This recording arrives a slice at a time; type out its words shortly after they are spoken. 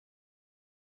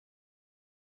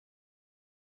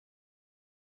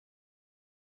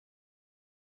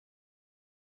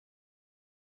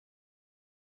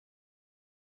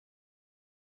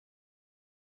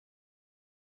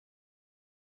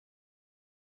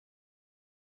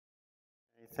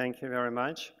thank you very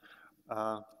much.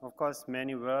 Of course,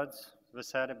 many words were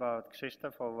said about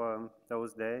Krzysztof over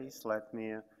those days. Let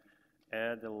me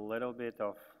add a little bit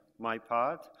of my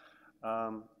part.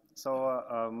 My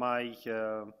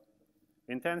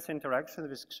intense interaction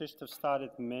with Krzysztof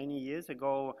started many years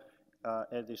ago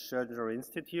at the Schrödinger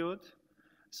Institute.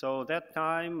 So that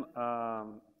time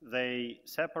they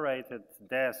separated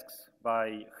desks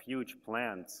by huge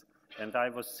plants, and I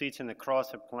was sitting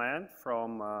across a plant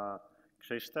from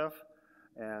Krzysztof,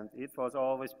 and it was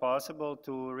always possible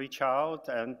to reach out,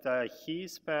 and he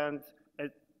spent,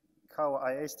 how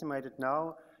I estimate it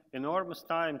now, enormous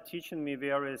time teaching me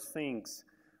various things,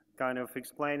 kind of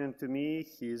explaining to me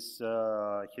his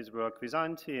work with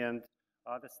Anton and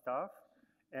other stuff.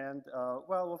 And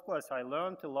well, of course, I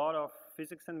learned a lot of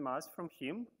physics and math from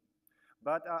him.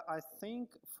 But I think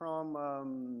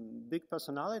from big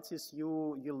personalities,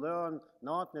 you learn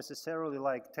not necessarily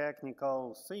like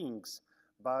technical things,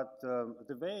 but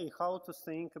the way how to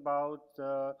think about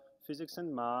physics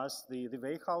and math, the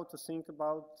way how to think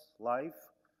about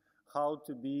life, how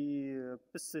to be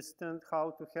persistent, how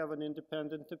to have an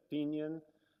independent opinion.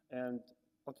 And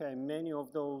okay, many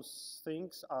of those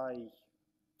things I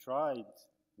tried,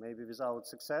 maybe without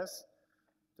success,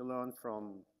 to learn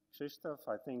from Krzysztof.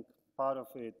 I think part of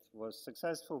it was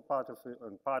successful, part of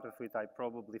it I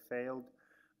probably failed,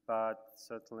 but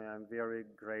certainly I'm very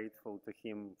grateful to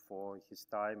him for his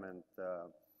time and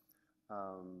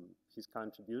his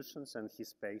contributions and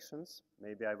his patience.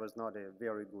 Maybe I was not a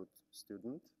very good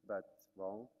student, but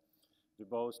well, we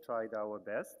both tried our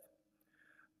best.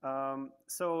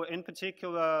 So in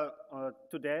particular,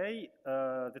 today,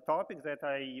 the topic that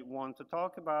I want to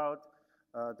talk about,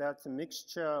 that's a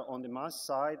mixture on the math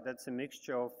side, that's a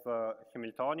mixture of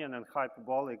Hamiltonian and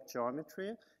hyperbolic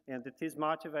geometry, and it is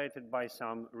motivated by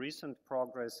some recent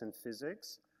progress in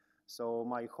physics. So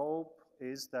my hope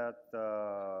is that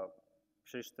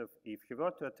Krzysztof, if he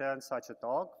were to attend such a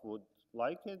talk, would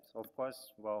like it. Of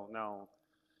course, well, now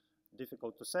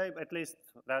difficult to say, but at least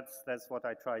that's what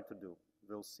I try to do.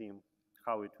 We'll see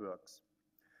how it works.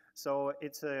 So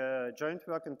it's a joint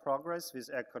work in progress with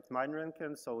Eckhard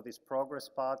Meinrenken. So this progress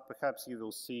part, perhaps you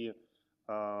will see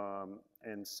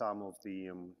in some of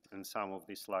the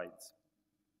slides.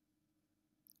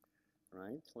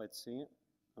 Right? Let's see.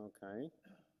 Okay.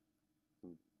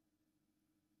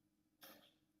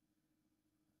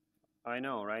 I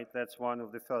know, right? That's one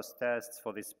of the first tests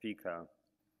for the speaker.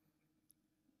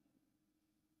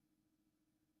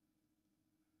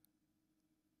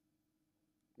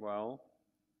 Well,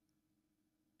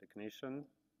 technician.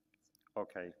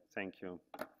 Okay, thank you.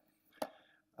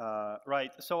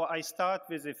 Right, so I start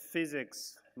with the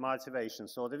physics motivation.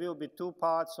 So there will be two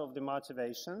parts of the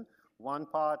motivation. One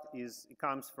part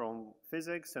comes from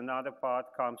physics, another part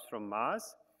comes from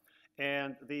math.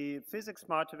 And the physics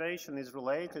motivation is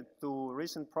related to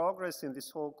recent progress in the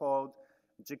so-called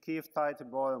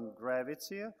Jackiw-Teitelboim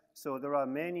gravity. So there are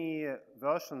many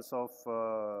versions of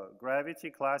gravity,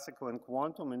 classical and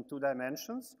quantum, in 2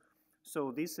 dimensions.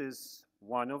 So this is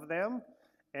one of them.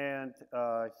 And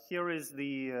here is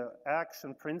the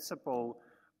action principle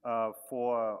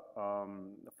for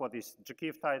this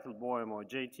Jackiw-Teitelboim or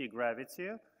JT gravity.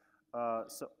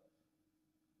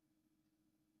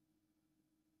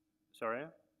 Sorry,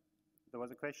 there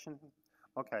was a question?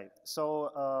 Okay,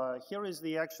 so here is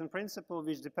the action principle,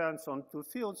 which depends on 2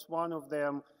 fields. One of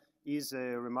them is a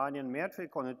Riemannian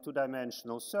metric on a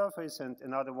 2-dimensional surface, and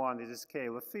another one is a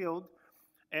scalar field.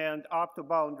 And up to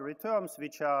boundary terms,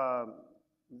 which are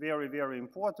very, very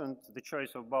important. The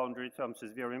choice of boundary terms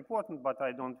is very important, but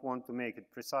I don't want to make it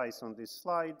precise on this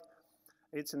slide.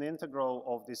 It's an integral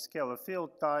of the scalar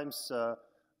field times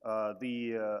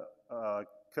the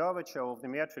curvature of the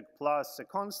metric plus a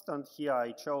constant. Here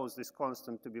I chose this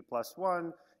constant to be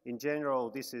 +1. In general,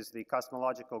 this is the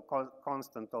cosmological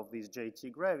constant of this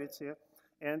JT gravity.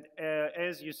 And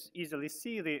as you easily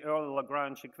see, the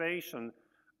Euler-Lagrange equation,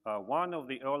 one of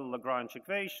the Euler-Lagrange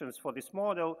equations for this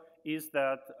model is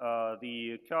that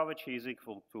the curvature is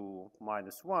equal to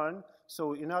 -1.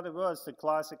 So in other words, the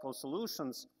classical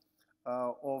solutions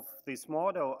of this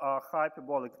model are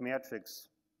hyperbolic metrics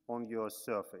on your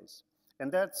surface.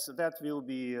 And that's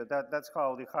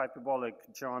how the hyperbolic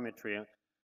geometry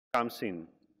comes in.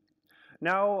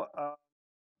 Now,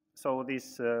 so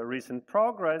this recent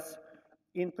progress,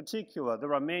 in particular,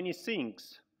 there are many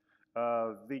things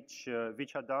which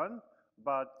are done,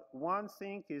 but one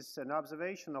thing is an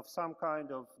observation of some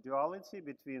kind of duality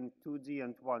between 2D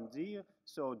and 1D.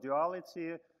 So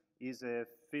duality is a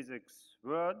physics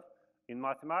word. In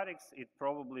mathematics, it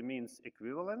probably means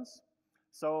equivalence.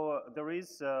 So there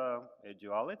is a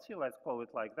duality, let's call it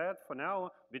like that for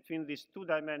now, between this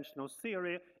two-dimensional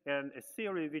theory and a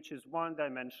theory which is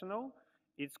one-dimensional.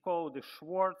 It's called the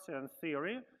Schwarzian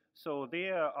theory. So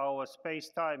there our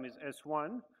space-time is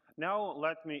S1. Now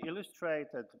let me illustrate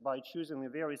it by choosing a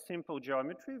very simple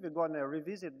geometry. We're going to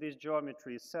revisit this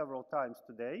geometry several times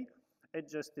today.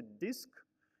 It's just a disk.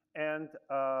 And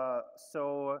at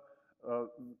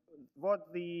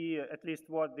least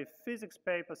what the physics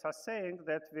papers are saying,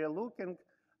 that we're looking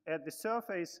at the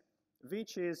surface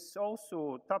which is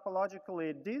also topologically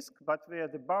a disk, but where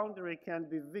the boundary can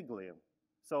be wiggly.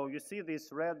 So you see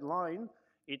this red line,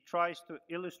 it tries to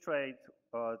illustrate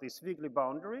this wiggly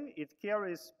boundary. It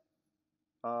carries,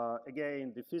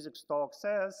 again, the physics talk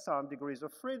says, some degrees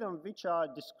of freedom, which are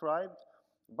described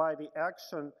by the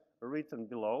action written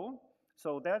below.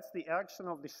 So that's the action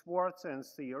of the Schwarzian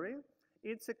theory.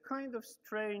 It's a kind of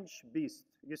strange beast.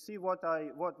 You see what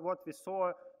we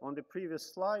saw on the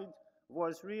previous slide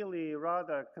was really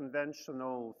rather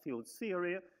conventional field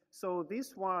theory. So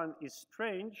this one is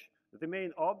strange. The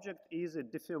main object is a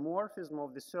diffeomorphism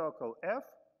of the circle F.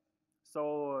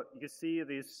 So you see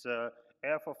this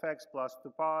f of x plus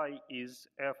 2 pi is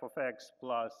f of x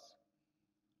plus,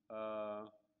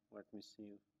 let me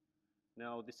see.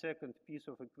 Now the second piece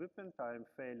of equipment, I'm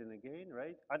failing again,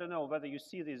 right? I don't know whether you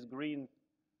see this green.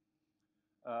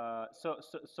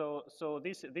 So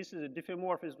this is a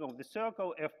diffeomorphism of the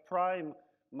circle. F prime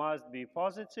must be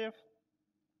positive.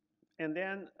 And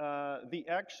then the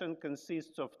action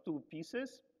consists of two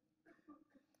pieces.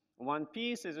 One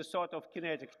piece is a sort of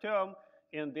kinetic term,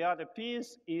 and the other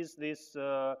piece is this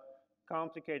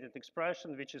complicated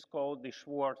expression, which is called the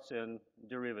Schwarzian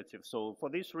derivative. So for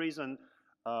this reason,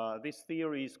 this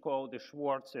theory is called the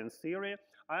Schwarzian theory.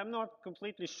 I'm not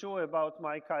completely sure about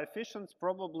my coefficients.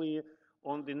 Probably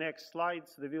on the next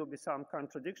slides there will be some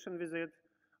contradiction with it.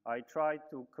 I tried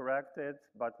to correct it,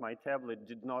 but my tablet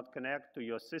did not connect to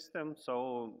your system.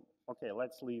 So, okay,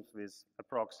 let's leave with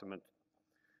approximate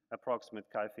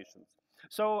coefficients.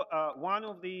 So one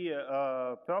of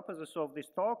the purposes of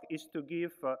this talk is to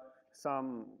give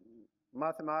some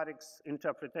mathematics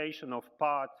interpretation of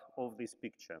part of this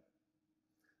picture.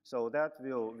 So that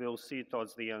we'll see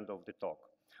towards the end of the talk.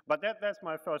 But that's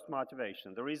my first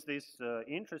motivation. There is this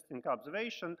interesting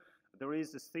observation. There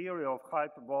is this theory of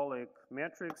hyperbolic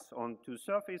metrics on two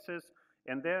surfaces,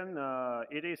 and then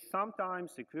it is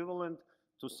sometimes equivalent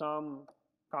to some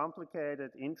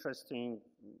complicated, interesting,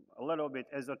 a little bit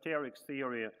esoteric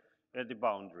theory at the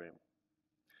boundary.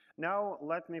 Now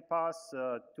let me pass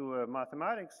to a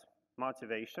mathematics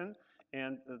motivation,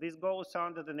 and this goes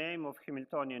under the name of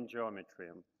Hamiltonian geometry.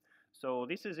 So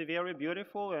this is a very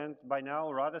beautiful and by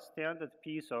now rather standard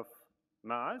piece of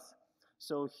math.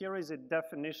 So here is a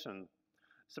definition.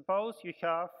 Suppose you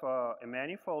have a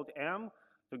manifold M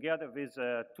together with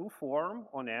a two-form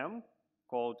on M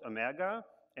called omega,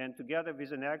 and together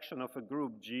with an action of a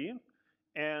group G,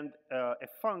 and a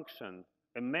function,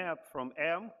 a map from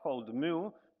M called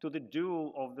mu to the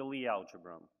dual of the Lie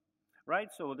algebra. Right?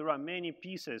 So there are many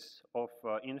pieces of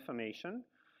information,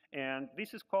 and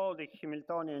this is called a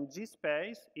Hamiltonian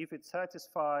G-space if it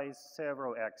satisfies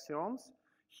several axioms.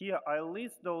 Here I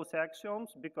list those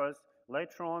axioms because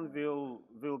later on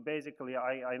we'll basically,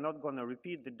 I'm not going to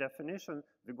repeat the definition.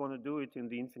 We're going to do it in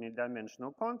the infinite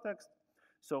dimensional context.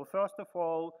 So first of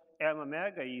all, M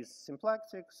omega is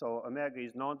symplectic, so omega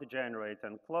is non-degenerate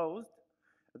and closed.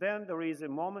 Then there is a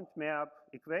moment map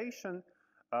equation,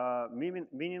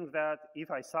 meaning that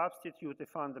if I substitute a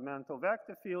fundamental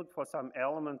vector field for some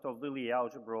element of the Lie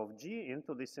algebra of G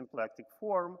into the symplectic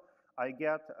form, I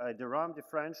get a de Rham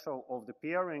differential of the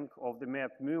pairing of the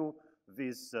map mu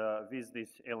with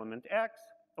this element x.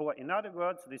 Or in other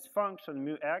words, this function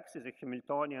mu x is a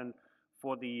Hamiltonian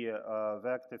for the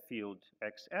vector field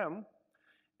xm.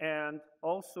 And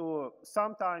also,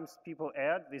 sometimes people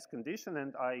add this condition,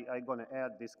 and I'm going to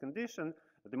add this condition.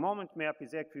 The moment map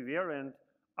is equivariant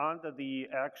under the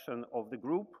action of the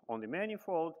group on the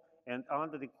manifold and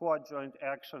under the coadjoint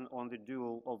action on the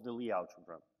dual of the Lie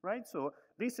algebra, right? So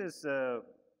this is a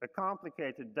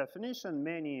complicated definition,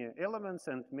 many elements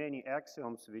and many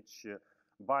axioms which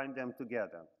bind them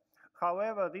together.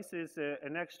 However, this is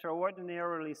an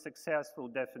extraordinarily successful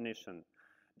definition.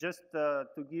 Just to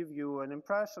give you an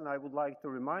impression, I would like to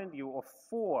remind you of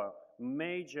 4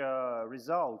 major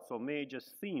results or major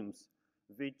themes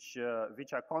which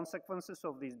are consequences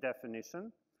of this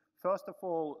definition. First of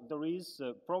all, there is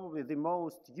probably the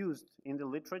most used in the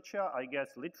literature. I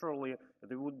guess literally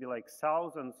there would be like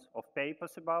thousands of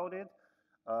papers about it.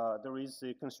 There is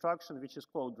a construction which is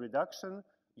called reduction.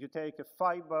 You take a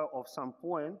fiber of some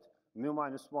point, mu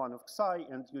minus 1 of psi,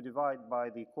 and you divide by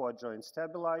the coadjoint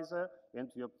stabilizer, and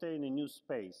you obtain a new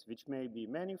space, which may be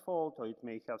manifold, or it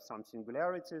may have some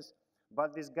singularities,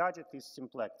 but this gadget is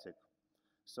symplectic.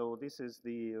 So this is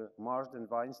the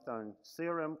Marsden-Weinstein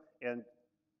theorem, and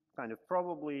kind of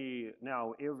probably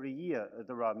now every year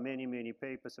there are many, many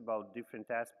papers about different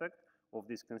aspects of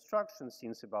this construction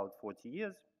since about 40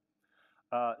 years.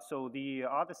 So the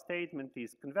other statement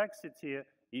is convexity.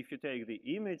 If you take the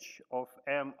image of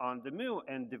M under mu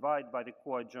and divide by the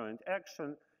coadjoint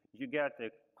action, you get a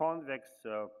convex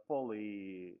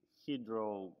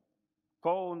polyhedral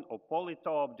cone or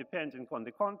polytope, depending on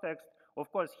the context.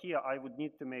 Of course, here I would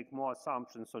need to make more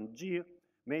assumptions on G.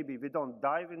 Maybe we don't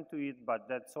dive into it, but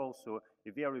that's also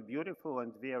a very beautiful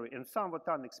and somewhat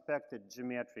unexpected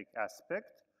geometric aspect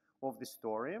of the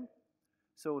story.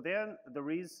 So then there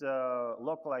is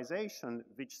localization,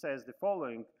 which says the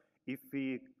following. If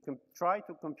we try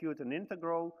to compute an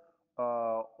integral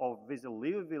with a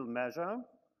Liouville measure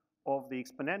of the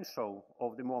exponential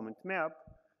of the moment map,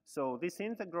 so this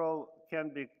integral can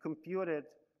be computed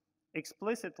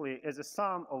explicitly as a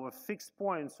sum over fixed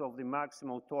points of the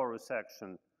maximal torus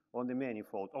action on the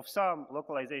manifold. Of some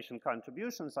localization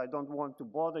contributions, I don't want to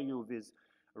bother you with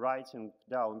writing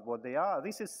down what they are.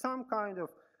 This is some kind of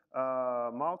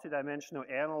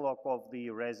multidimensional analog of the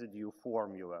residue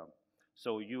formula.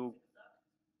 So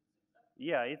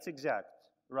yeah, it's exact,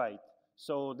 right.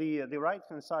 So the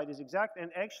right-hand side is exact, and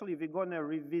actually we're going to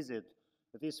revisit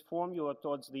this formula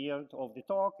towards the end of the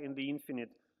talk in the infinite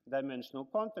dimensional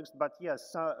context. But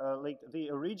yes, like the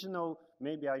original,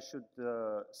 maybe I should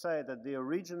say that the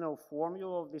original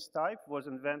formula of this type was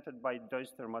invented by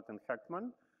Duistermatt and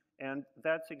Heckman, and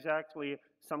that's exactly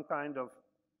some kind of,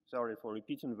 sorry for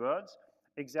repeating words,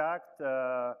 exact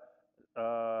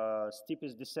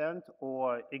steepest descent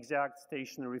or exact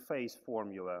stationary phase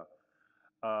formula.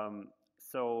 And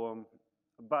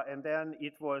then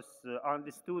it was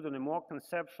understood on a more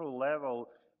conceptual level,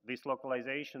 this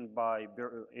localization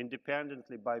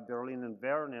independently by Berlin and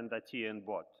Verne and Atiyah and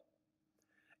Bott.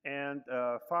 And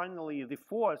finally, the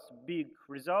fourth big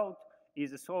result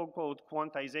is a so-called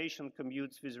quantization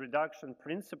commutes with reduction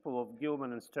principle of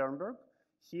Gilman and Sternberg.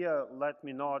 Here, let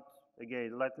me not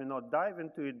dive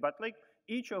into it, but like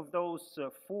each of those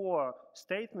four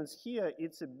statements here,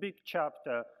 it's a big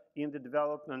chapter in the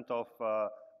development of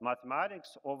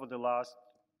mathematics over the last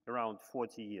around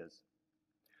 40 years.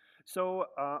 So,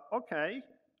 okay,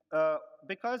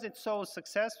 because it's so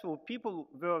successful, people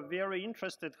were very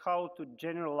interested how to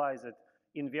generalize it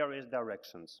in various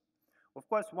directions. Of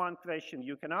course, one question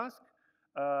you can ask,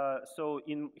 so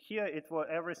in here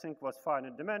everything was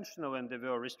finite dimensional, and there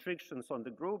were restrictions on the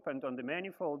group and on the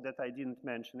manifold that I didn't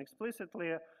mention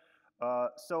explicitly.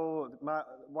 So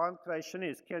one question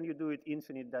is, can you do it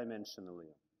infinite dimensionally?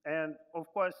 And of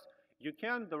course, you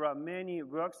can. There are many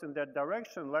works in that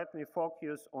direction. Let me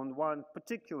focus on one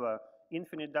particular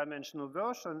infinite dimensional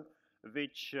version,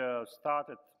 which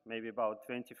started maybe about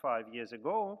 25 years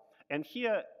ago. And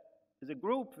here, the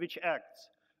group which acts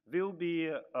will be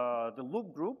the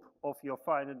loop group of your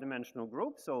finite dimensional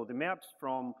group, so the maps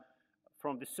from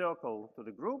the circle to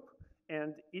the group,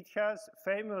 and it has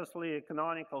famously a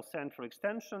canonical central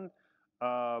extension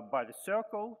by the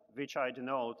circle, which I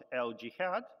denote LG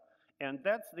hat, and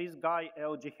that's this guy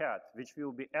LG hat, which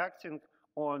will be acting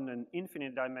on an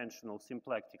infinite dimensional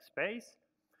symplectic space.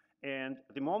 And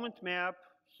the moment map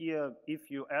here,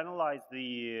 if you analyze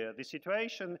the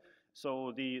situation,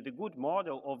 so the good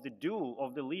model of the dual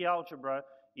of the Lie algebra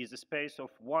is a space of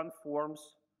one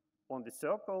forms on the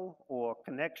circle or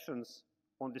connections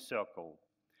on the circle.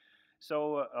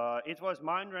 So it was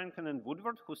Meinrenken and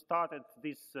Woodward who started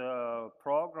this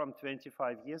program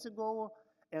 25 years ago.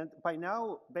 And by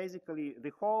now, basically,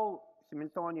 the whole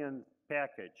Hamiltonian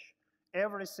package,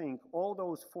 everything, all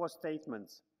those four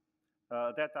statements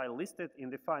that I listed in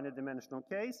the finite dimensional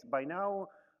case, by now,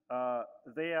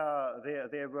 they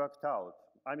are worked out.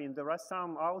 I mean, there are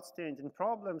some outstanding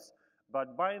problems,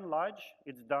 but by and large,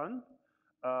 it's done.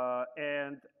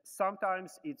 And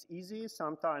sometimes it's easy,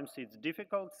 sometimes it's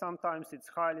difficult, sometimes it's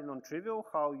highly non-trivial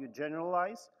how you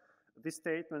generalize the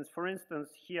statements. For instance,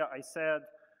 here I said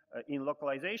in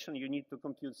localization, you need to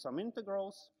compute some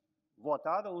integrals. What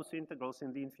are those integrals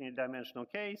in the infinite dimensional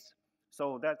case?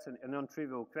 So that's a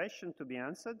non-trivial question to be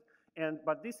answered.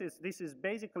 But this is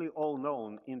basically all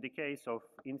known in the case of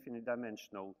infinite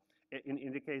dimensional,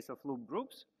 in the case of loop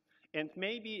groups. And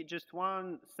maybe just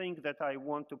one thing that I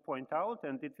want to point out,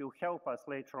 and it will help us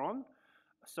later on.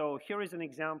 So here is an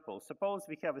example. Suppose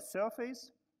we have a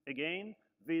surface, again,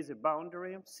 with a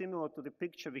boundary, similar to the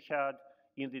picture we had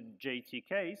in the JT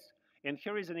case. And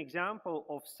here is an example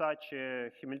of such a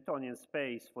Hamiltonian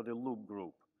space for the loop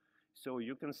group. So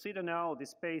you consider now the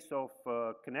space of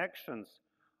connections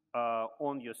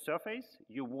on your surface.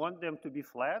 You want them to be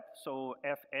flat, so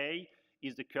FA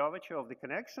is the curvature of the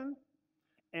connection.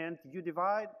 And you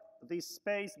divide this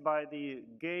space by the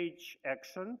gauge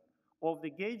action of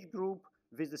the gauge group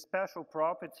with the special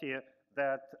property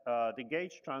that the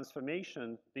gauge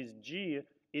transformation, this G,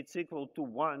 it's equal to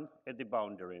 1 at the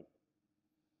boundary.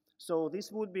 So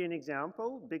this would be an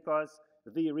example because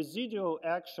the residual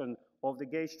action of the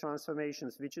gauge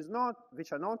transformations, which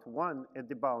are not 1 at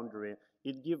the boundary,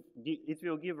 it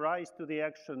will give rise to the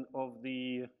action of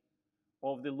the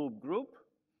loop group.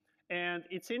 And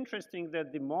it's interesting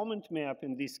that the moment map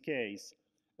in this case,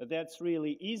 that's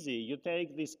really easy. You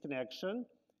take this connection,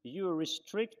 you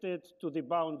restrict it to the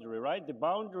boundary, right? The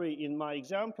boundary in my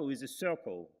example is a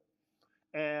circle.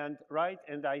 And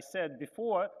I said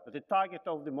before, the target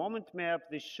of the moment map,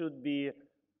 this should be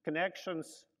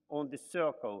connections on the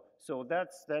circle. So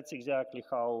that's exactly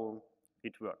how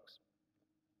it works.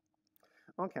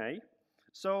 Okay,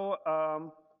 so,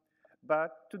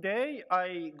 but today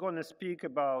I'm gonna speak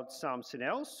about something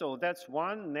else. So that's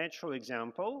one natural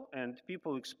example, and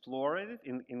people explore it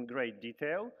in great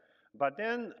detail. But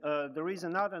then there is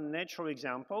another natural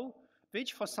example,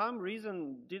 which for some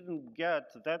reason didn't get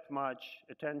that much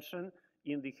attention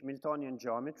in the Hamiltonian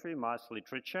geometry math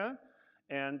literature.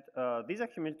 And these are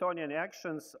Hamiltonian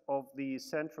actions of the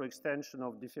central extension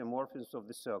of diffeomorphisms of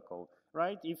the circle,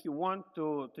 right? If you want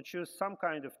to choose some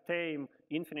kind of tame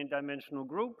infinite dimensional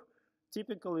group,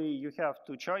 typically you have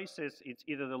two choices. It's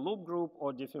either the loop group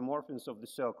or diffeomorphisms of the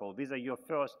circle. These are your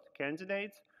first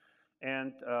candidates,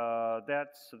 and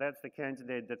that's the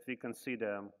candidate that we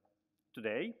consider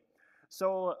today.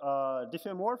 So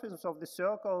diffeomorphisms of the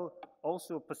circle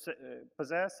also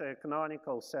possess a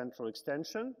canonical central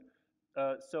extension.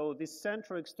 So this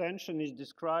central extension is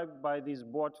described by this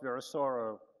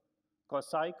Bort-Virasoro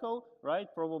cocycle, right?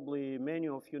 Probably many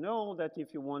of you know that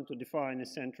if you want to define a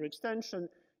central extension,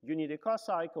 you need a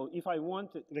cocycle. If I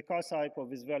want the cocycle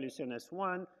with values n as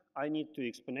 1, I need to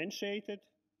exponentiate it.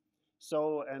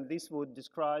 So, and this would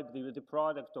describe the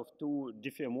product of two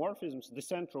diffeomorphisms, the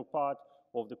central part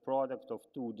of the product of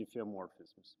two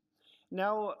diffeomorphisms.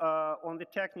 Now, on the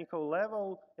technical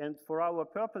level, and for our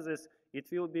purposes, it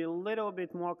will be a little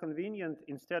bit more convenient,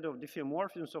 instead of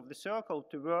diffeomorphisms of the circle,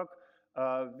 to work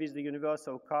with the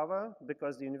universal cover,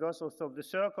 because the universals of the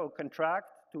circle contract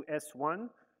to S1,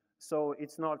 so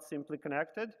it's not simply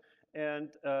connected. And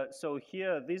so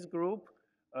here, this group,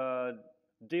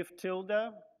 diff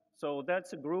tilde, so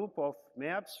that's a group of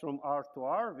maps from R to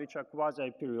R, which are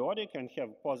quasi-periodic and have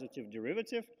positive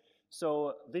derivative.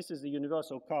 So this is the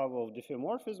universal cover of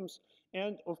diffeomorphisms.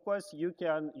 And of course, you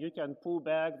can pull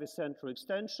back the central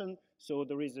extension. So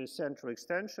there is a central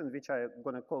extension, which I'm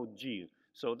going to call G.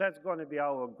 So that's going to be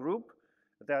our group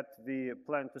that we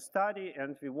plan to study.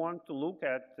 And we want to look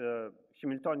at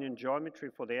Hamiltonian geometry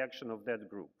for the action of that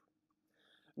group.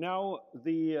 Now,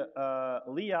 the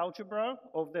Lie algebra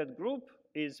of that group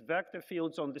is vector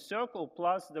fields on the circle,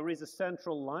 plus there is a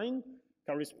central line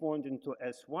corresponding to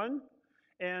S1.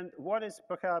 And what is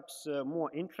perhaps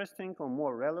more interesting or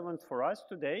more relevant for us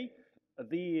today,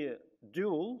 the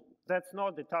dual, that's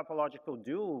not the topological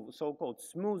dual, so-called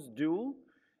smooth dual,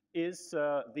 is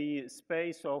the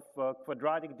space of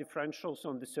quadratic differentials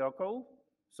on the circle.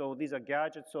 So these are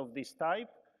gadgets of this type,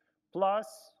 plus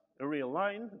a real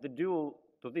line, the dual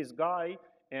to this guy,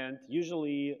 and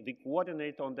usually the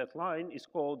coordinate on that line is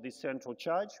called the central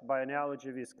charge by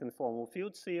analogy with conformal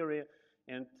field theory,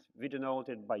 and we denote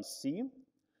it by C.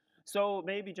 So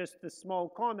maybe just a small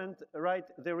comment, right?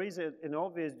 There is an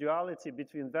obvious duality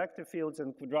between vector fields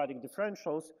and quadratic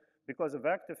differentials, because a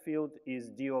vector field is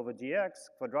d over dx,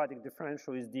 quadratic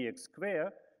differential is dx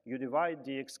squared. You divide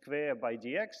dx squared by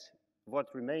dx, what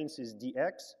remains is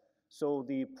dx. So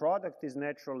the product is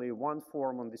naturally one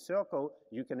form on the circle.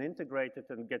 You can integrate it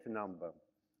and get a number.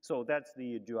 So that's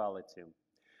the duality.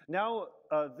 Now,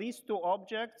 these two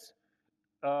objects,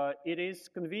 it is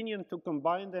convenient to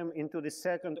combine them into the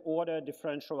second order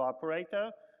differential operator.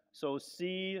 So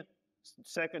C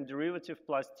second derivative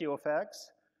plus T of x.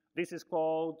 This is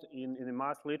called, in the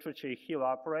math literature, a Hill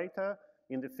operator.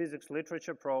 In the physics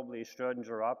literature, probably a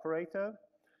Schrödinger operator.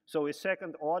 So a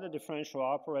second order differential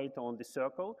operator on the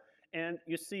circle. And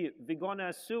you see, we're going to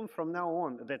assume from now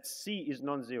on that C is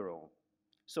non-zero.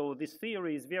 So this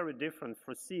theory is very different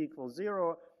for C equals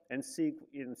 0 and C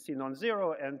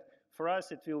non-zero. And for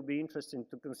us, it will be interesting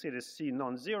to consider C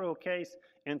non-zero case.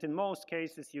 And in most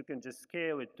cases, you can just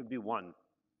scale it to be 1.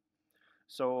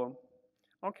 So,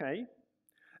 okay.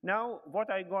 Now,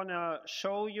 what I'm gonna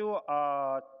show you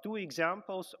are two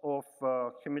examples of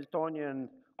Hamiltonian,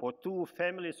 or two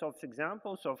families of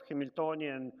examples of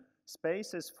Hamiltonian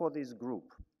spaces for this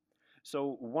group.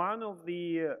 So one of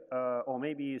the, or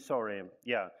maybe, sorry,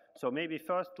 yeah. So maybe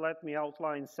first let me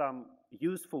outline some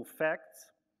useful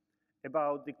facts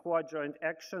about the coadjoint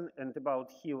action and about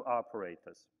Hill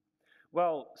operators.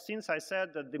 Well, since I said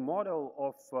that the model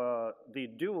of the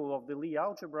dual of the Lie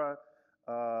algebra,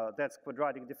 that's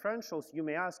quadratic differentials, you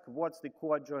may ask, what's the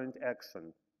coadjoint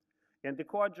action? And the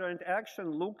coadjoint action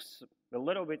looks a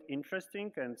little bit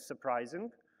interesting and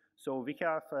surprising. So we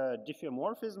have a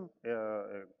diffeomorphism,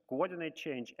 coordinate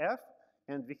change f,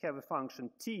 and we have a function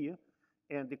t,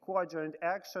 and the coadjoint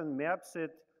action maps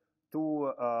it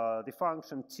to the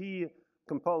function t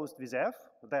composed with f.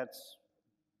 That's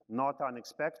not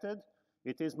unexpected.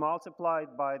 It is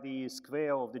multiplied by the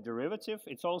square of the derivative.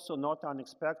 It's also not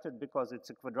unexpected because it's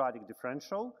a quadratic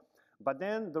differential. But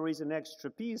then there is an extra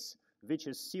piece, which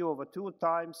is c over 2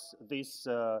 times this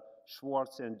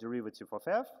Schwarzian derivative of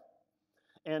f.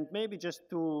 And maybe just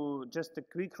a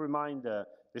quick reminder,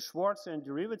 the Schwarzian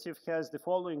derivative has the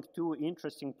following two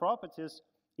interesting properties.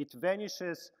 It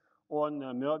vanishes on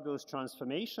Möbius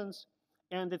transformations,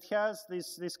 and it has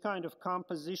this kind of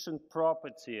composition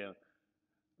property,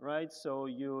 right? So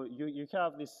you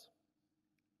have this,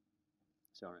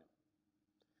 sorry.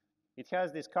 It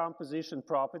has this composition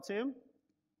property,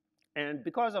 and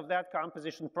because of that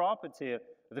composition property,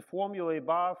 the formula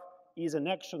above is an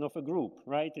action of a group,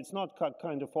 right? It's not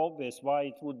kind of obvious why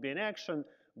it would be an action,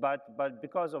 but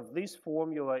because of this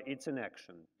formula, it's an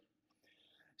action.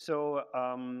 So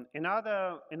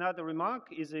another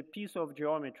remark is a piece of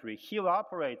geometry. Hill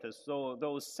operators, so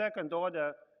those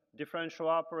second-order differential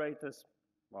operators,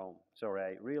 well, sorry,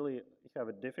 I really have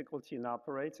a difficulty in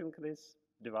operating this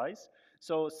device.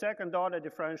 So second-order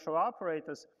differential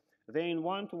operators, they're in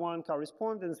one-to-one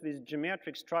correspondence with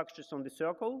geometric structures on the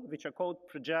circle, which are called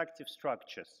projective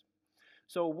structures.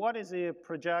 So what is a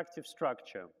projective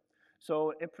structure?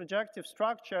 So a projective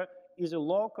structure is a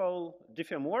local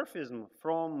diffeomorphism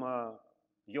from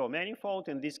your manifold,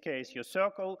 in this case your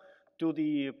circle, to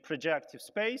the projective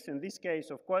space. In this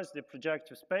case, of course, the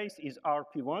projective space is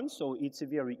RP1, so it's a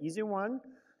very easy one.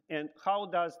 And how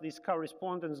does this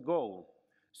correspondence go?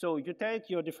 So you take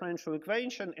your differential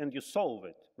equation and you solve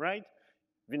it, right?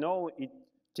 We know it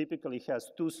typically has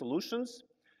two solutions.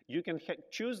 You can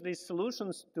choose these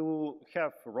solutions to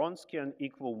have Wronskian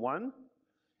equal 1.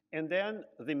 And then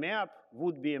the map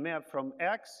would be a map from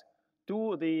x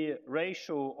to the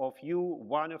ratio of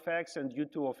u1 of x and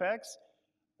u2 of x.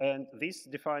 And this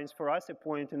defines for us a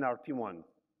point in RP1.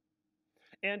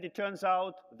 And it turns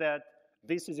out that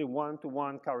this is a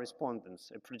one-to-one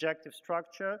correspondence. A projective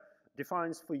structure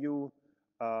defines for you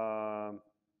a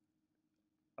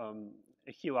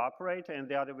Hill operator and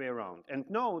the other way around. And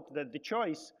note that the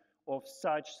choice of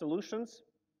such solutions,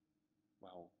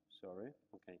 well, sorry,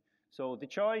 okay. So the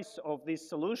choice of these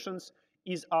solutions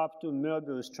is up to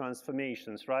Möbius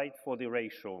transformations, right, for the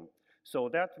ratio. So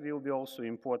that will be also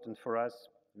important for us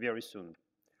very soon.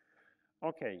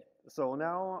 Okay, so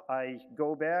now I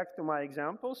go back to my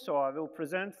examples. So I will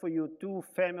present for you two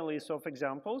families of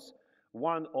examples,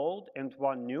 one old and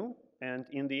one new, and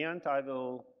in the end I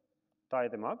will tie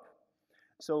them up.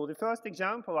 So the first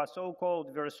example are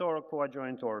so-called Virasoro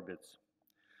coadjoint orbits.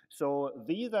 So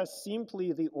these are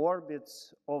simply the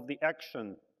orbits of the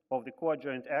action, of the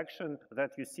coadjoint action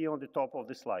that you see on the top of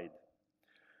the slide.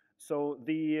 So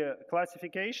the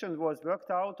classification was worked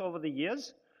out over the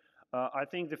years. I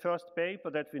think the first paper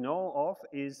that we know of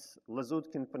is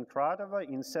Lazutkin-Pankratova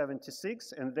in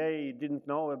 '76, and they didn't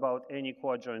know about any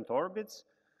coadjoint orbits.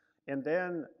 And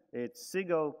then it's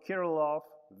Sigel, Kirillov,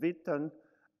 Witten,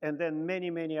 and then many,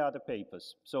 many other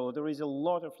papers. So there is a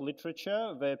lot of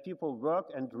literature where people work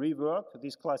and rework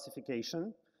this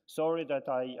classification. Sorry that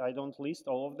I don't list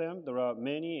all of them. There are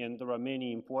many, and there are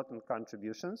many important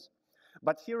contributions.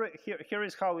 But here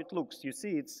is how it looks. You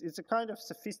see, it's a kind of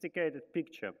sophisticated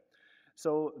picture.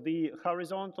 So the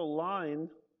horizontal line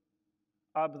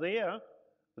up there,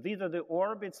 these are the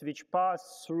orbits which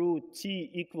pass through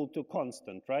t equal to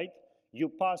constant, right? You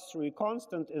pass through a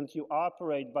constant and you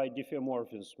operate by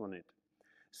diffeomorphism on it.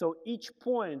 So each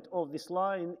point of this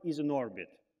line is an orbit.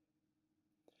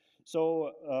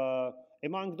 So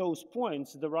among those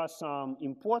points, there are some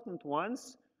important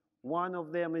ones. One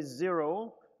of them is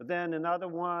 0. Then another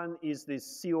one is this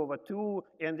c over 2,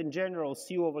 and in general,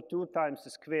 c over 2 times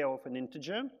the square of an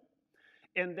integer.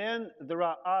 And then there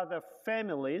are other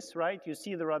families, right? You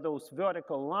see there are those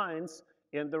vertical lines,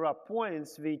 and there are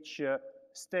points which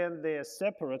stand there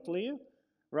separately.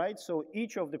 right? So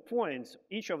each of the points,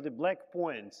 each of the black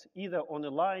points, either on a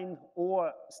line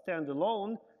or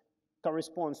standalone,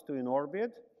 corresponds to an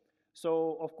orbit.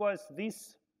 So of course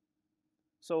this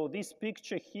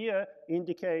picture here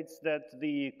indicates that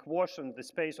the quotient, the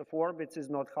space of orbits, is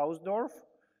not Hausdorff.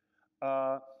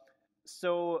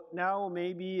 So now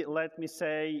maybe let me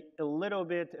say a little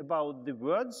bit about the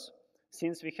words.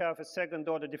 Since we have a second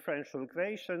order differential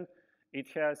equation, it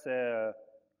has a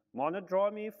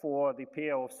monodromy for the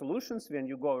pair of solutions when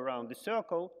you go around the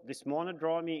circle. This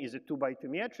monodromy is a 2x2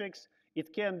 matrix.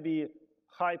 It can be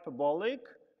hyperbolic,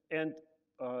 and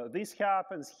this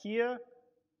happens here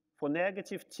for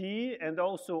negative t and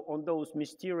also on those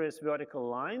mysterious vertical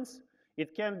lines.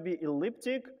 It can be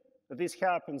elliptic. This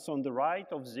happens on the right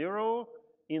of 0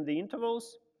 in the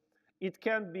intervals. It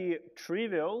can be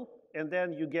trivial, and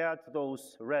then you get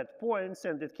those red points,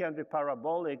 and it can be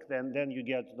parabolic, then you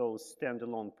get those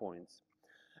standalone points.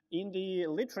 In the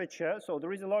literature, so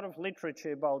there is a lot of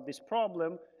literature about this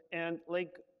problem, and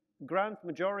like grand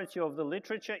majority of the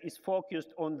literature is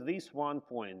focused on this one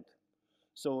point.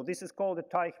 So this is called a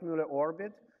Teichmüller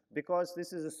orbit, because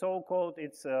this is a so-called,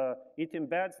 it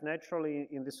embeds naturally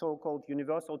in the so-called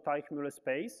universal Teichmüller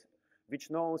space, which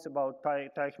knows about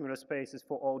Teichmüller spaces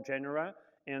for all genera,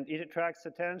 and it attracts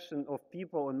attention of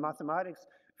people in mathematics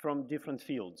from different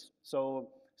fields. So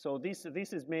this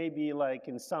is maybe like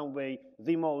in some way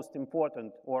the most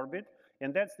important orbit,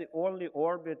 and that's the only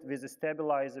orbit with a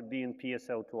stabilizer being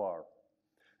PSL2R.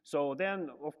 So then,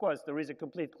 of course, there is a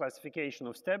complete classification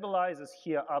of stabilizers.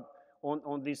 Here up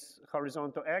on this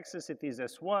horizontal axis, it is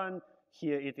S1.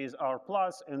 Here it is R+,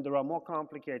 and there are more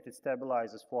complicated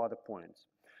stabilizers for other points.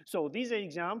 So these are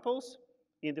examples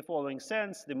in the following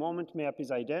sense. The moment map is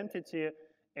identity,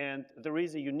 and there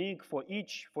is a unique, for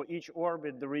each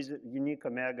orbit, there is a unique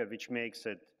omega, which makes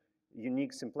it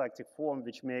unique symplectic form,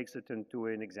 which makes it into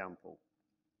an example.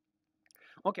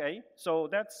 Okay, so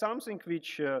that's something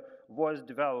which was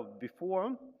developed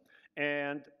before.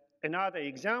 And another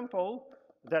example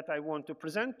that I want to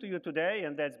present to you today,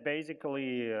 and that's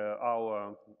basically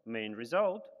our main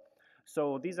result.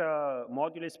 So these are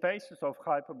moduli spaces of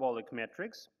hyperbolic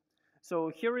metrics.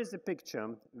 So here is a picture.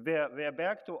 We're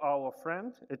back to our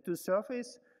friend, a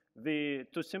two-surface.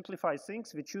 To simplify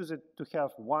things, we choose it to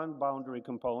have one boundary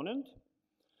component.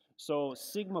 So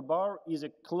sigma bar is a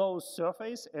closed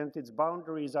surface, and its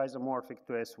boundary is isomorphic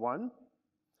to S1.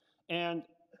 And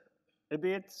a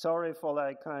bit, sorry for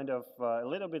like kind of a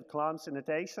little bit clumsy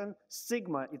notation,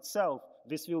 sigma itself,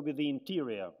 this will be the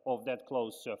interior of that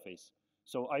closed surface.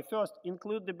 So I first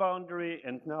include the boundary,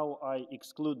 and now I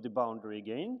exclude the boundary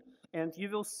again. And you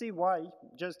will see why,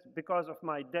 just because of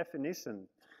my definition.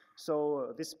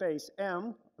 So the space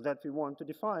M that we want to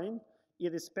define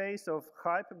is a space of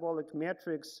hyperbolic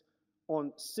metrics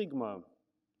on sigma,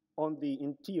 on the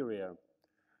interior.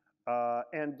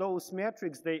 And those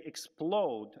metrics, they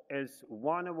explode as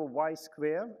 1 over y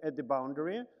squared at the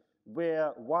boundary,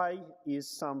 where y is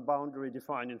some boundary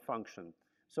defining function.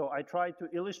 So I try to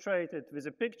illustrate it with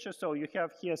a picture. So you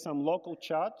have here some local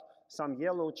chart, some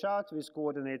yellow chart with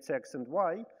coordinates x and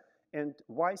y, and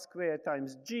y squared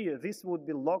times g, this would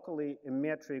be locally a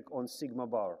metric on sigma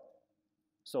bar.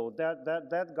 So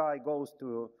that guy goes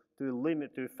to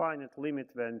a finite limit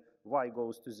when y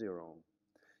goes to 0.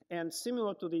 And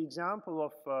similar to the example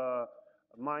of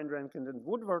Meinrenken and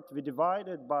Woodward, we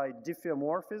divided by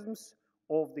diffeomorphisms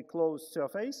of the closed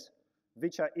surface,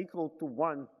 which are equal to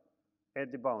 1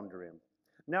 at the boundary.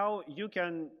 Now you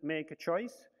can make a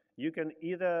choice. You can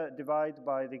either divide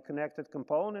by the connected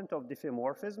component of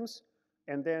diffeomorphisms,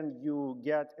 and then you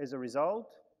get as a result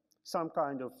some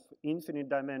kind of infinite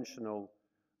dimensional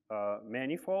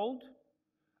manifold,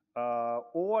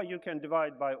 or you can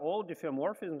divide by all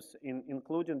diffeomorphisms,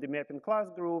 including the mapping class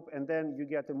group, and then you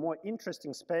get a more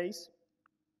interesting space,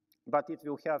 but it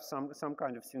will have some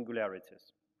kind of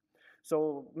singularities.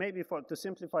 So maybe to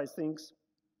simplify things,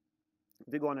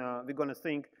 we're gonna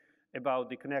think about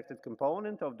the connected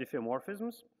component of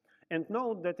diffeomorphisms. And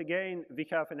note that again, we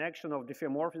have an action of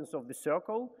diffeomorphisms of the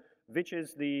circle, which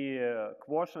is the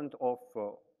quotient of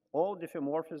all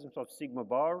diffeomorphisms of sigma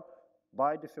bar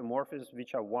by diffeomorphisms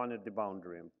which are 1 at the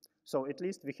boundary. So at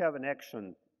least we have an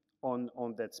action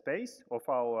on that space of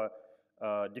our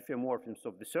diffeomorphisms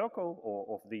of the circle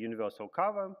or of the universal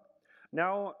cover.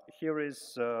 Now here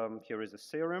is a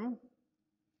theorem.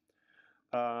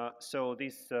 So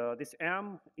this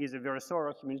M is a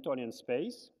Virasoro Hamiltonian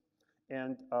space,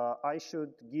 and I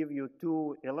should give you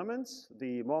 2 elements,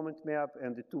 the moment map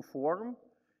and the 2 form.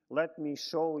 Let me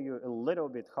show you a little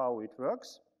bit how it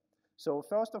works. So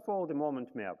first of all, the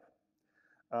moment map.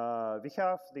 we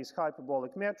have this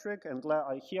hyperbolic metric, and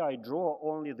here I draw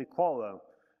only the color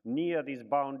near this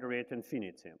boundary at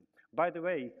infinity. By the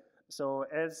way, so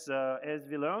as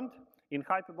we learned, in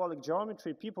hyperbolic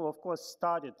geometry, people, of course,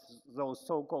 studied those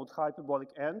so-called hyperbolic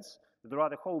ends. There are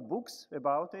the whole books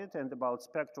about it and about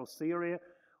spectral theory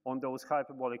on those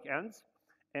hyperbolic ends.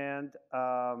 And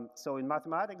so in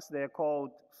mathematics, they're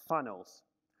called funnels.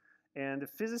 And the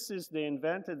physicists, they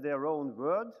invented their own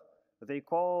word. They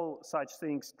call such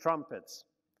things trumpets.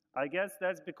 I guess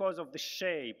that's because of the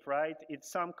shape, right?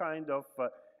 It's some kind of,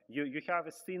 you have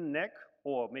a thin neck,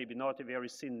 or maybe not a very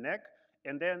thin neck,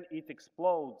 and then it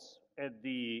explodes at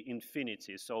the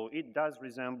infinity. So it does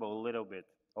resemble a little bit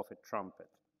of a trumpet.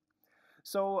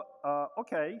 So,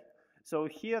 okay, so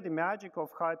here the magic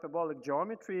of hyperbolic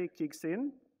geometry kicks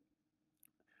in.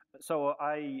 So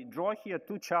I draw here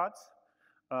two charts,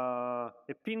 a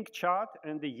pink chart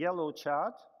and a yellow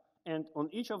chart. And on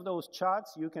each of those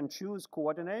charts, you can choose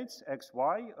coordinates, x,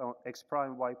 y, x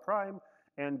prime, y prime,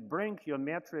 and bring your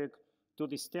metric to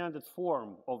the standard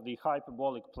form of the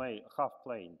hyperbolic half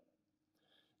plane.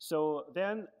 So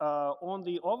then on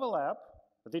the overlap,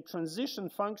 the transition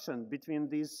function between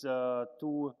these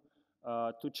two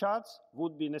charts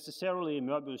would be necessarily a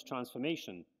Möbius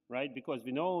transformation, right? Because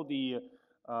we know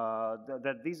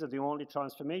that these are the only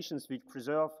transformations which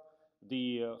preserve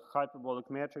the hyperbolic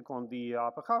metric on the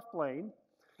upper half plane.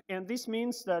 And this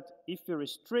means that if we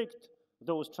restrict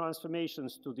those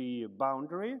transformations to the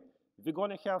boundary, we're going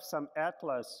to have some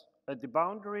atlas at the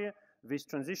boundary with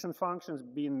transition functions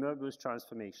being Möbius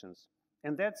transformations.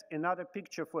 And that's another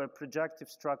picture for a projective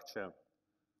structure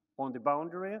on the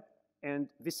boundary. And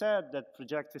we said that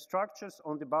projective structures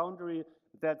on the boundary,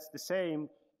 that's the same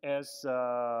as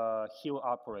Hill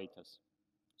operators.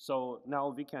 So now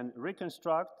we can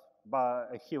reconstruct by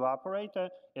a Hill operator,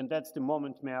 and that's the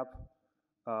moment map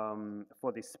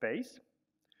for this space.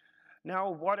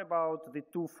 Now, what about the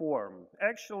two form?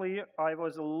 Actually, I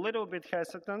was a little bit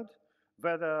hesitant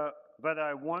whether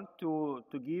I want to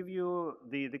give you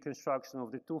the construction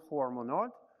of the two form or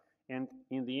not. And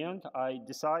in the end, I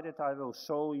decided I will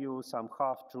show you some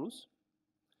half-truths.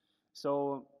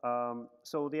 So,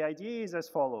 so the idea is as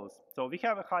follows. So we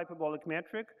have a hyperbolic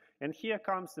metric, and here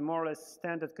comes the more or less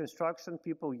standard construction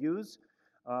people use,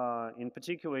 in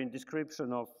particular in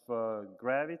description of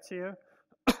gravity.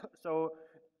 So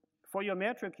for your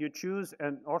metric, you choose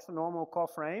an orthonormal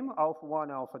coframe, alpha 1,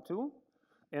 alpha 2.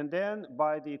 And then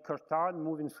by the Cartan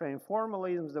moving frame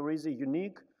formalism, there is a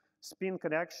unique spin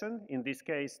connection. In this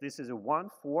case, this is a one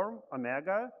form,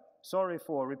 omega. Sorry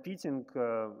for repeating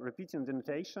the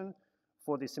notation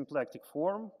for the symplectic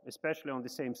form, especially on the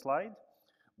same slide.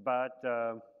 But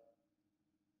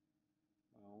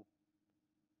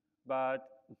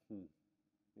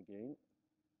again,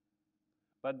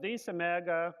 but this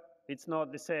omega, it's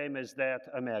not the same as that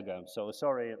omega. So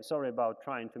sorry about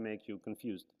trying to make you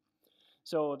confused.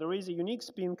 So there is a unique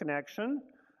spin connection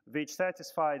which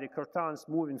satisfies the Cartan's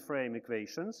moving frame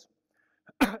equations.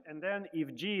 And then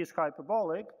if G is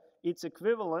hyperbolic, it's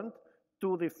equivalent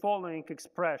to the following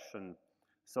expression.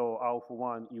 So alpha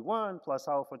 1 E1 plus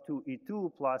alpha 2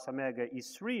 E2 plus omega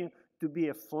E3 to be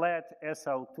a flat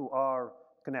SL2R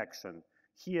connection.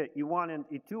 Here E1 and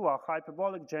E2 are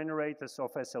hyperbolic generators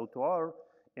of SL2R,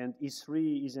 and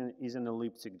E3 is an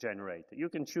elliptic generator. You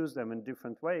can choose them in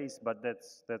different ways, but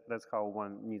that's how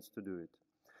one needs to do it.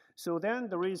 So then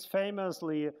there is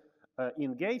famously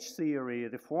in gauge theory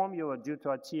the formula due to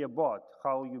Atiyah-Bott,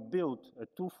 how you build a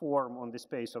two form on the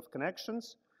space of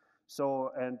connections.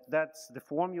 So, and that's the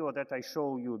formula that I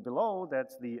show you below.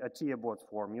 That's the Atiyah-Bott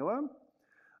formula.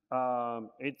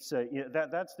 That's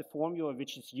the formula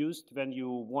which is used when you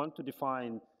want to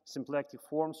define symplectic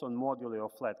forms on moduli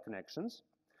of flat connections.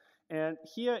 And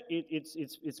here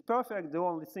it's perfect. The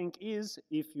only thing is,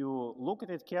 if you look at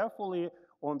it carefully,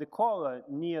 on the color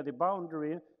near the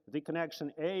boundary, the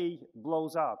connection A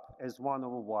blows up as 1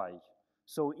 over y.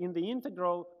 So in the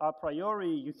integral, a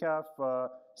priori, you have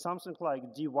something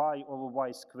like dy over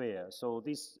y squared. So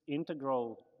this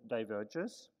integral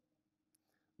diverges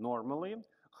normally.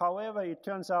 However, it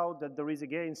turns out that there is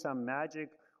again some magic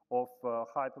of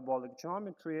hyperbolic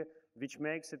geometry which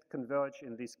makes it converge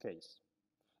in this case.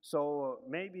 So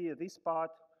maybe this part,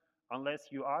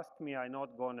 unless you ask me, I'm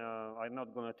not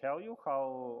gonna tell you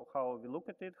how we look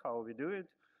at it, how we do it.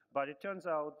 But it turns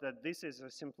out that this is a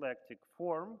symplectic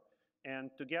form,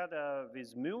 and together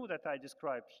with mu that I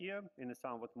described here in a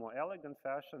somewhat more elegant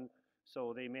fashion,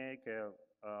 so they make a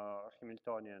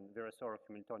Hamiltonian, Virasoro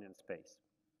Hamiltonian space.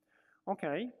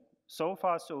 Okay, so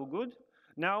far so good.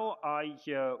 Now I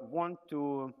want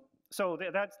to So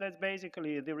that's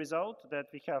basically the result that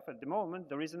we have at the moment.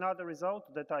 There is another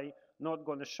result that I'm not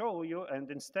going to show you,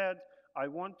 and instead I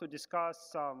want to discuss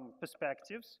some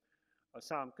perspectives,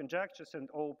 some conjectures and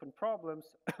open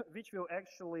problems, which will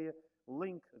actually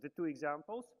link the two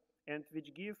examples and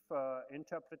which give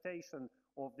interpretation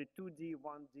of the 2D,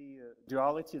 1D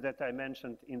duality that I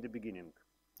mentioned in the beginning.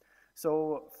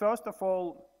 So first of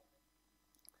all,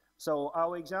 so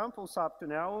our examples up to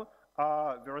now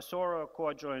are Virasoro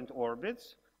coadjoint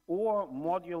orbits or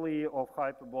moduli of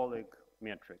hyperbolic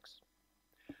metrics.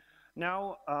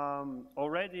 Now,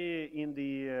 already in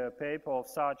the paper of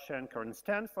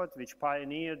Saad-Sheker-Stanford, which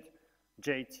pioneered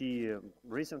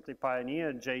recently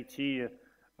pioneered JT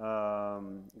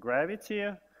gravity,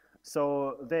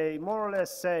 so they more or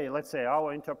less say, let's say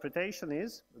our interpretation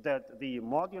is that the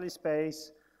moduli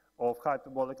space of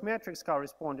hyperbolic metrics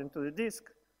corresponding to the disk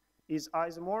is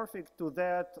isomorphic to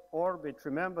that orbit.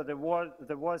 Remember,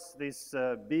 there was this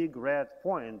big red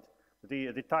point,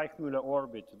 the Teichmüller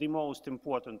orbit, the most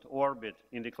important orbit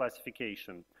in the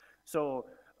classification. So,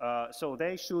 so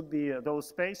they should be, those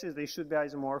spaces, they should be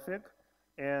isomorphic.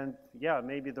 And yeah,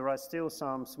 maybe there are still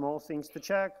some small things to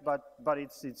check, but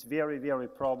it's very, very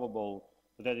probable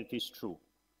that it is true.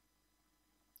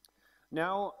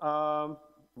 Now,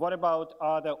 what about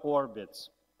other orbits?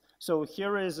 So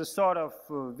here is a sort of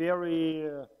very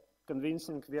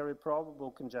convincing, very probable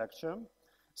conjecture.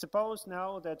 Suppose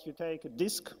now that you take a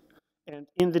disk, and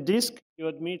in the disk you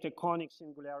admit a conic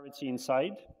singularity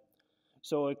inside.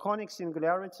 So a conic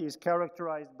singularity is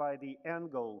characterized by the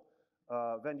angle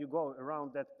when you go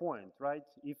around that point, right?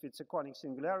 If it's a conic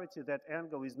singularity, that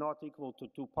angle is not equal to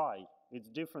 2 pi. It's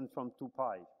different from 2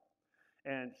 pi.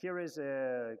 And here is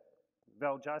a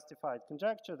well-justified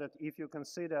conjecture that if you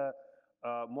consider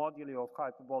moduli of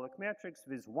hyperbolic metrics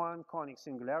with one conic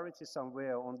singularity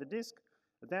somewhere on the disk,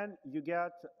 then you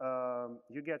get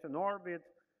an orbit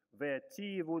where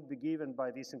t would be given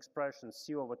by this expression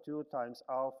c over 2 times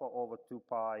alpha over 2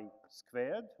 pi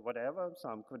squared, whatever,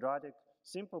 some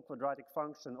simple quadratic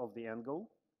function of the angle.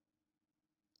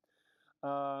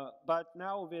 But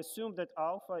now we assume that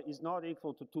alpha is not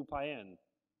equal to 2 pi n.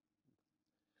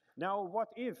 Now, what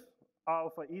if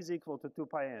alpha is equal to 2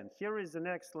 pi n? Here is the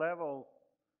next level.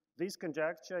 This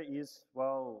conjecture is,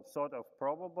 well, sort of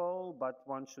probable, but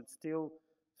one should still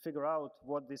figure out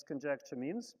what this conjecture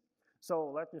means.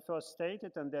 So let me first state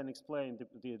it and then explain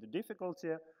the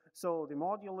difficulty. So the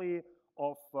moduli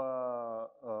of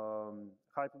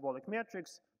hyperbolic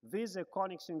metrics with a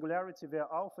conic singularity where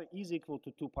alpha is equal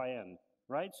to 2 pi n,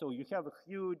 right? So you have a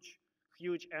huge,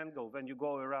 huge angle when you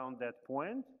go around that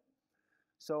point.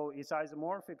 So it's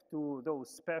isomorphic to those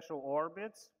special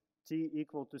orbits, t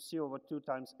equal to c over 2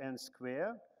 times n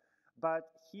squared.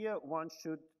 But here one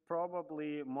should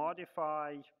probably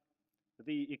modify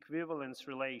the equivalence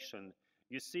relation.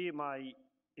 You see my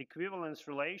equivalence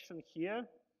relation here,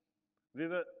 we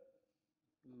were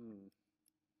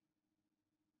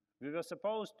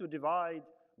supposed to divide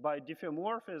by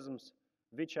diffeomorphisms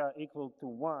which are equal to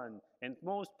 1. And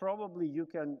most probably you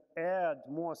can add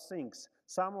more things.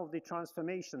 Some of the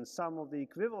transformations, some of the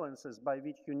equivalences by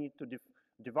which you need to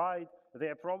divide, they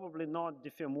are probably not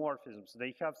diffeomorphisms.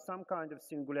 They have some kind of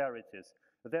singularities.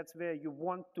 That's where you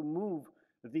want to move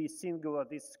the singular,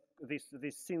 this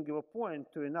singular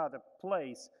point to another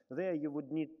place. There you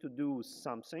would need to do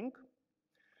something.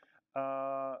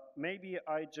 Maybe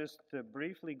I just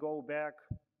briefly go back.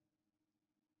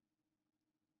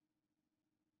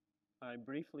 I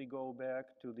briefly go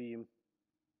back to the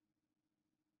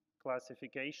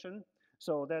classification.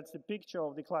 So that's the picture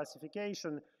of the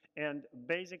classification, and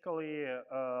basically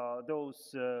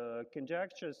those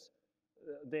conjectures,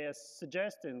 they're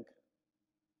suggesting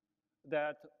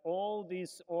that all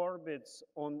these orbits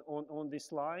on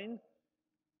this line,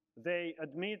 they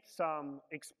admit some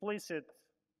explicit,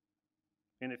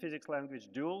 in a physics language,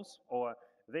 duals, or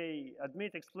they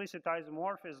admit explicit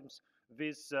isomorphisms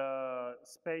with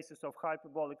spaces of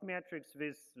hyperbolic metrics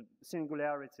with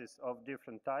singularities of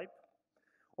different type.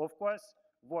 Of course,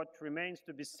 what remains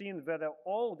to be seen whether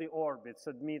all the orbits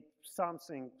admit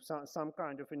something, some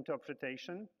kind of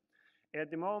interpretation. At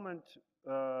the moment,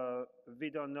 we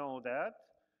don't know that,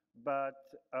 but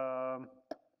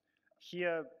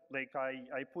here, like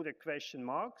I put a question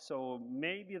mark, so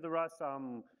maybe there are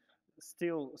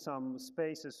still some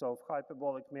spaces of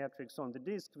hyperbolic metrics on the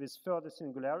disk with further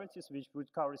singularities which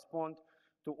would correspond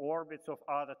to orbits of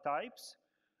other types.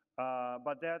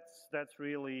 But that's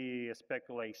really a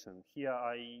speculation. Here,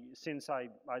 since I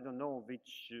don't know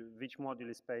which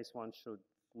moduli space one should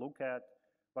look at,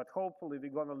 but hopefully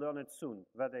we're going to learn it soon,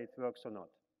 whether it works or not.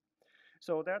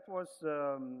 So that was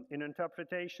an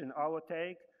interpretation, our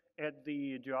take at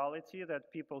the duality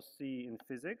that people see in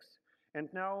physics. And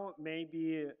now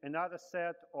maybe another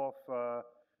set of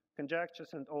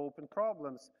conjectures and open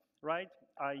problems, right?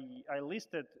 I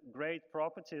listed great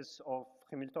properties of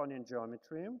Hamiltonian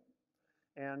geometry.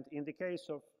 And in the case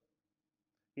of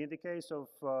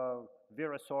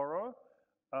Virasoro,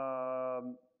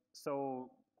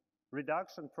 so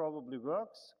reduction probably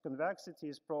works. Convexity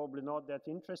is probably not that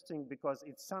interesting because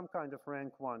it's some kind of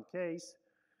rank 1 case.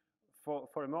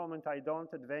 For a moment, I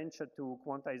don't adventure to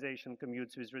quantization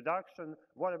commutes with reduction.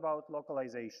 What about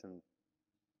localization?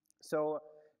 So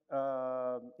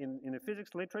in the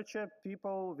physics literature,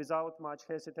 people without much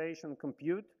hesitation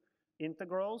compute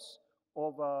integrals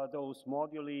over those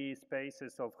moduli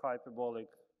spaces of hyperbolic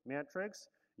metrics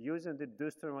using the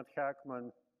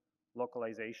Dustermatt-Heckman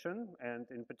localization. And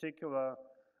in particular,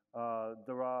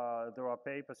 there are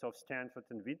papers of Stanford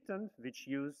and Witten which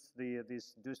use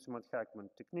this Dustermatt-Heckman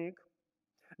technique.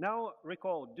 Now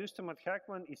recall,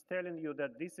 Dustermatt-Heckman is telling you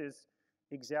that this is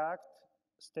exact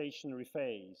stationary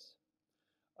phase.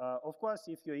 Of course,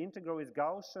 if your integral is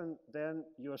Gaussian, then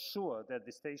you're sure that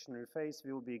the stationary phase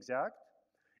will be exact.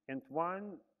 And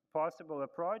one possible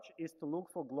approach is to look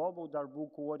for global Darboux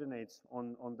coordinates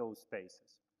on those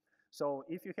spaces. So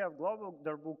if you have global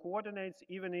Darboux coordinates,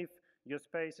 even if your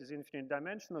space is infinite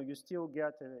dimensional, you still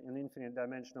get an infinite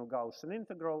dimensional Gaussian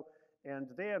integral, and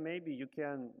there maybe you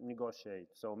can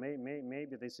negotiate. So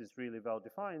maybe this is really well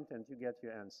defined and you get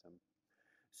your answer.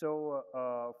 So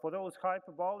for those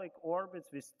hyperbolic orbits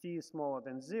with t smaller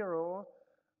than 0,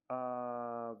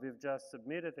 we've just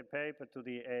submitted a paper to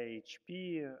the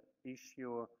AHP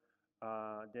issue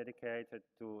dedicated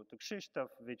to Krzysztof,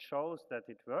 which shows that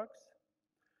it works.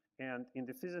 And in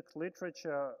the physics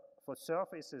literature, for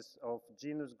surfaces of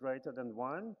genus greater than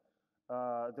 1,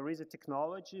 there is a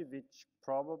technology which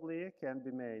probably can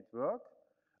be made work.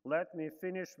 Let me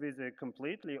finish with a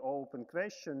completely open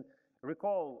question.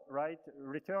 Recall, right,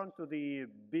 return to the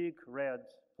big red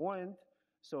point,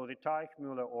 so the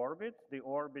Teichmuller orbit, the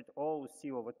orbit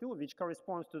OC/2, which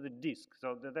corresponds to the disk.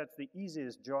 So that's the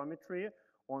easiest geometry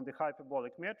on the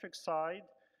hyperbolic metric side,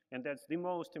 and that's the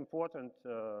most important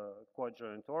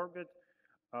coadjoint orbit.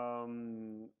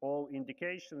 All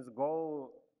indications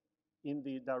go in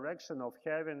the direction of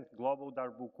having global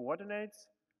Darboux coordinates.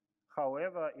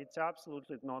 However, it's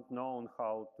absolutely not known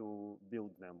how to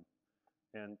build them.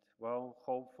 And well,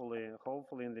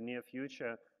 hopefully in the near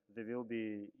future, there will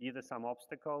be either some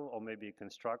obstacle or maybe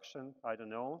construction, I don't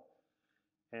know.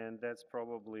 And that's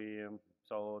probably,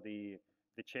 so the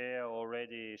chair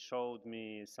already showed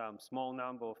me some small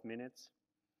number of minutes.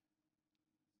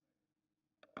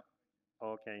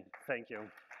 Okay, thank you.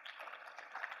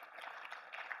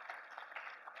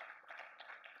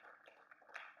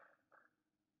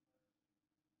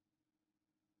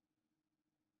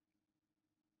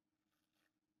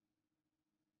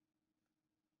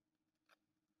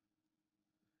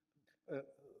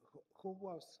 Who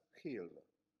was Hill?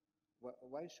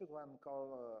 Why should one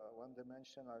call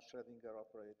one-dimensional Schrödinger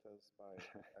operators by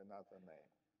another name?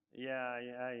 Yeah,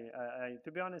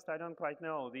 to be honest, I don't quite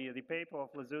know. The paper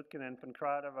of Lazutkin and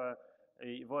Pankratova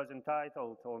was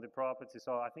entitled on the property,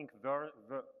 so I think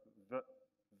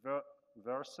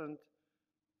versant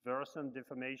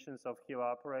deformations of Hill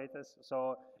operators.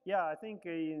 So yeah, I think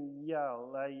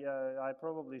I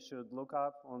probably should look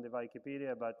up on the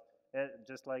Wikipedia, but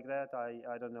just like that,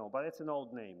 I don't know. But it's an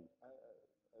old name.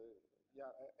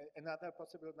 Yeah, another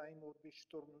possible name would be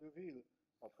Sturm-Liouville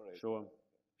operator.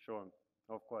 Sure,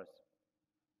 of course.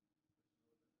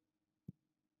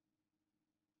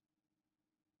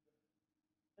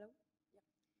 Hello? Yeah.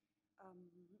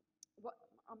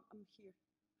 I'm here.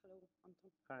 Hello,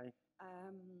 Anton. Hi.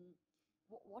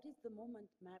 What is the moment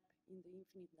map in the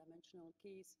infinite dimensional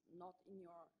case, not in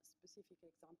your specific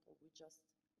example with just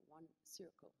one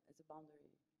circle as a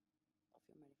boundary of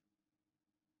your manifold?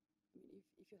 I mean,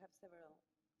 if you have several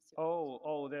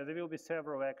circles. There will be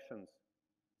several actions.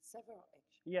 Several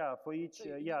actions. Yeah, for each.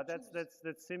 So yeah,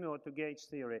 that's similar to gauge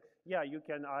theory. Yeah, you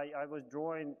can. I was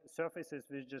drawing surfaces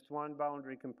with just one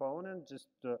boundary component, just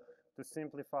to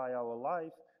simplify our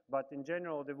life. But in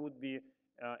general, there would be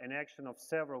an action of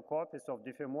several copies of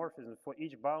diffeomorphism. For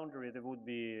each boundary, there would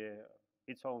be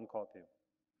its own copy.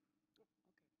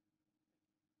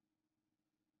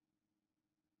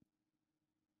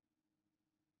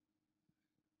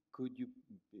 Could you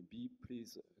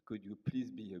please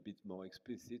be a bit more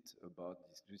explicit about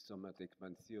this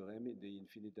Dustermatt-Heckman theorem in the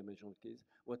infinite dimensional case?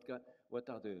 What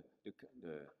are the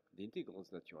integrals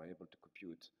that you are able to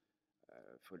compute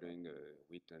following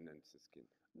Witten and Susskind.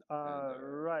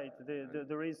 Right.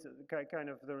 There is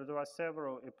there are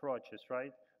several approaches,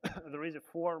 right? There is a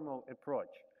formal approach.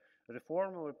 The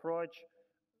formal approach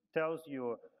tells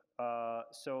you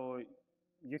so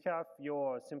you have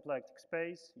your symplectic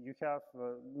space. You have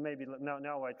maybe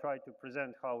now I try to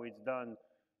present how it's done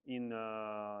in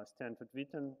Stanford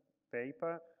Witten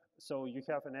paper. So you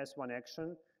have an S1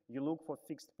 action. You look for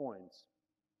fixed points.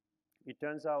 It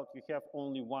turns out you have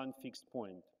only one fixed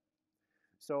point.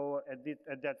 So at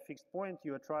that fixed point,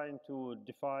 you are trying to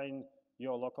define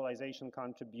your localization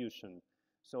contribution.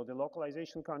 So the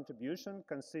localization contribution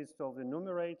consists of the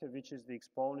numerator, which is the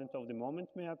exponent of the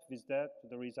moment map. With that,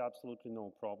 there is absolutely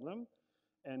no problem.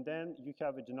 And then you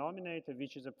have a denominator,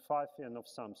 which is a Pfaffian of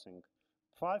something.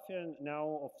 Pfaffian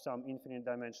now of some infinite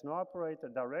dimensional operator.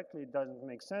 Directly, it doesn't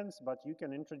make sense, but you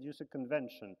can introduce a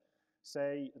convention.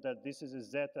 Say that this is a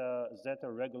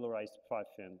zeta regularized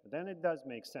Pfaffian. Then it does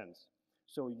make sense.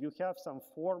 So you have some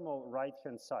formal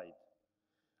right-hand side.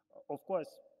 Of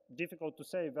course, difficult to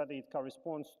say whether it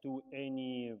corresponds to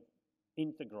any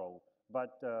integral,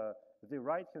 but the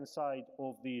right-hand side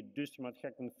of the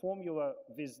Duistermaat-Heckman formula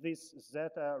with this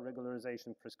zeta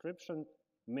regularization prescription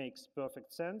makes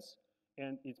perfect sense,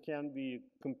 and it can be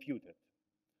computed.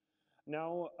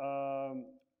 Now,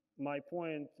 my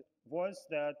point was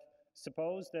that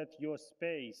suppose that your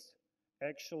space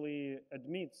actually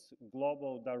admits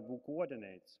global Darboux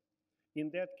coordinates. In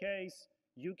that case,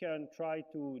 you can try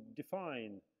to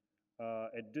define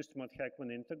a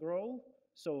Duistermaat-Heckman integral.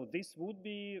 So this would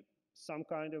be some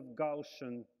kind of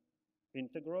Gaussian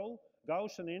integral.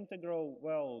 Gaussian integral,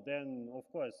 well, then, of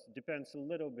course, depends a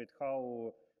little bit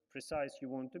how precise you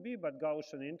want to be, but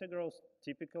Gaussian integrals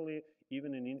typically,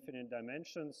 even in infinite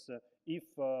dimensions, if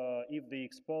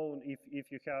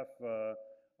you have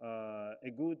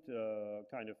a good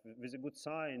with a good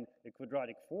sign, a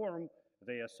quadratic form,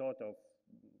 they are sort of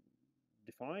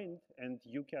defined, and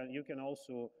you can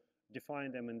also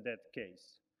define them in that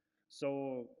case.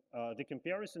 So the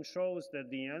comparison shows that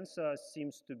the answer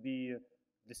seems to be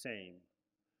the same.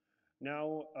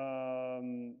 Now,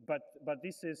 but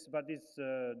this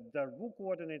Darboux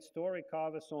coordinate story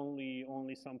covers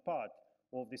only some part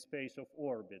of the space of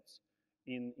orbits.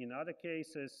 In other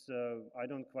cases, I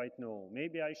don't quite know.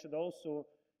 Maybe I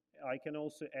can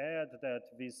also add that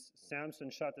with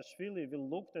Samson Shatashvili, we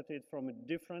looked at it from a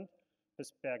different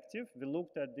perspective. We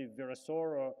looked at the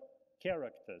Virasoro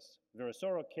characters.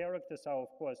 Virasoro characters are, of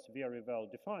course, very well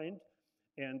defined,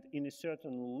 and in a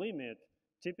certain limit,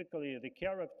 typically the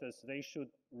characters, they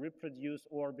should reproduce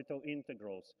orbital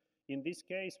integrals. In this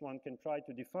case, one can try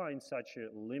to define such a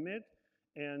limit,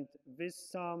 and with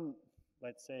some,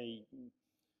 let's say,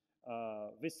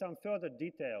 with some further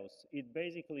details, it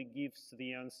basically gives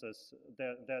the answers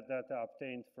that are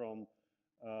obtained from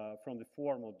the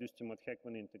formal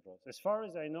Duistermaat-Heckman integrals. As far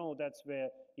as I know, that's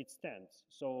where it stands.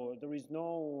 So there is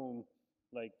no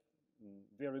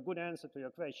very good answer to your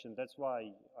question. That's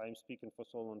why I'm speaking for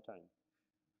so long time.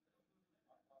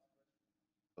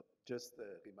 Just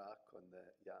a remark on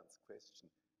Jan's question.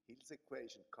 Hill's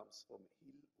equation comes from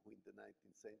Hill, who in the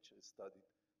 19th century studied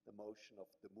the motion of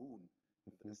the moon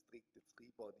and restricted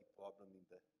three-body problem in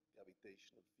the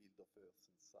gravitational field of Earth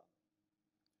and Sun.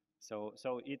 So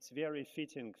it's very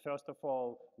fitting, first of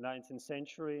all, 19th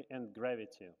century and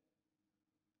gravity.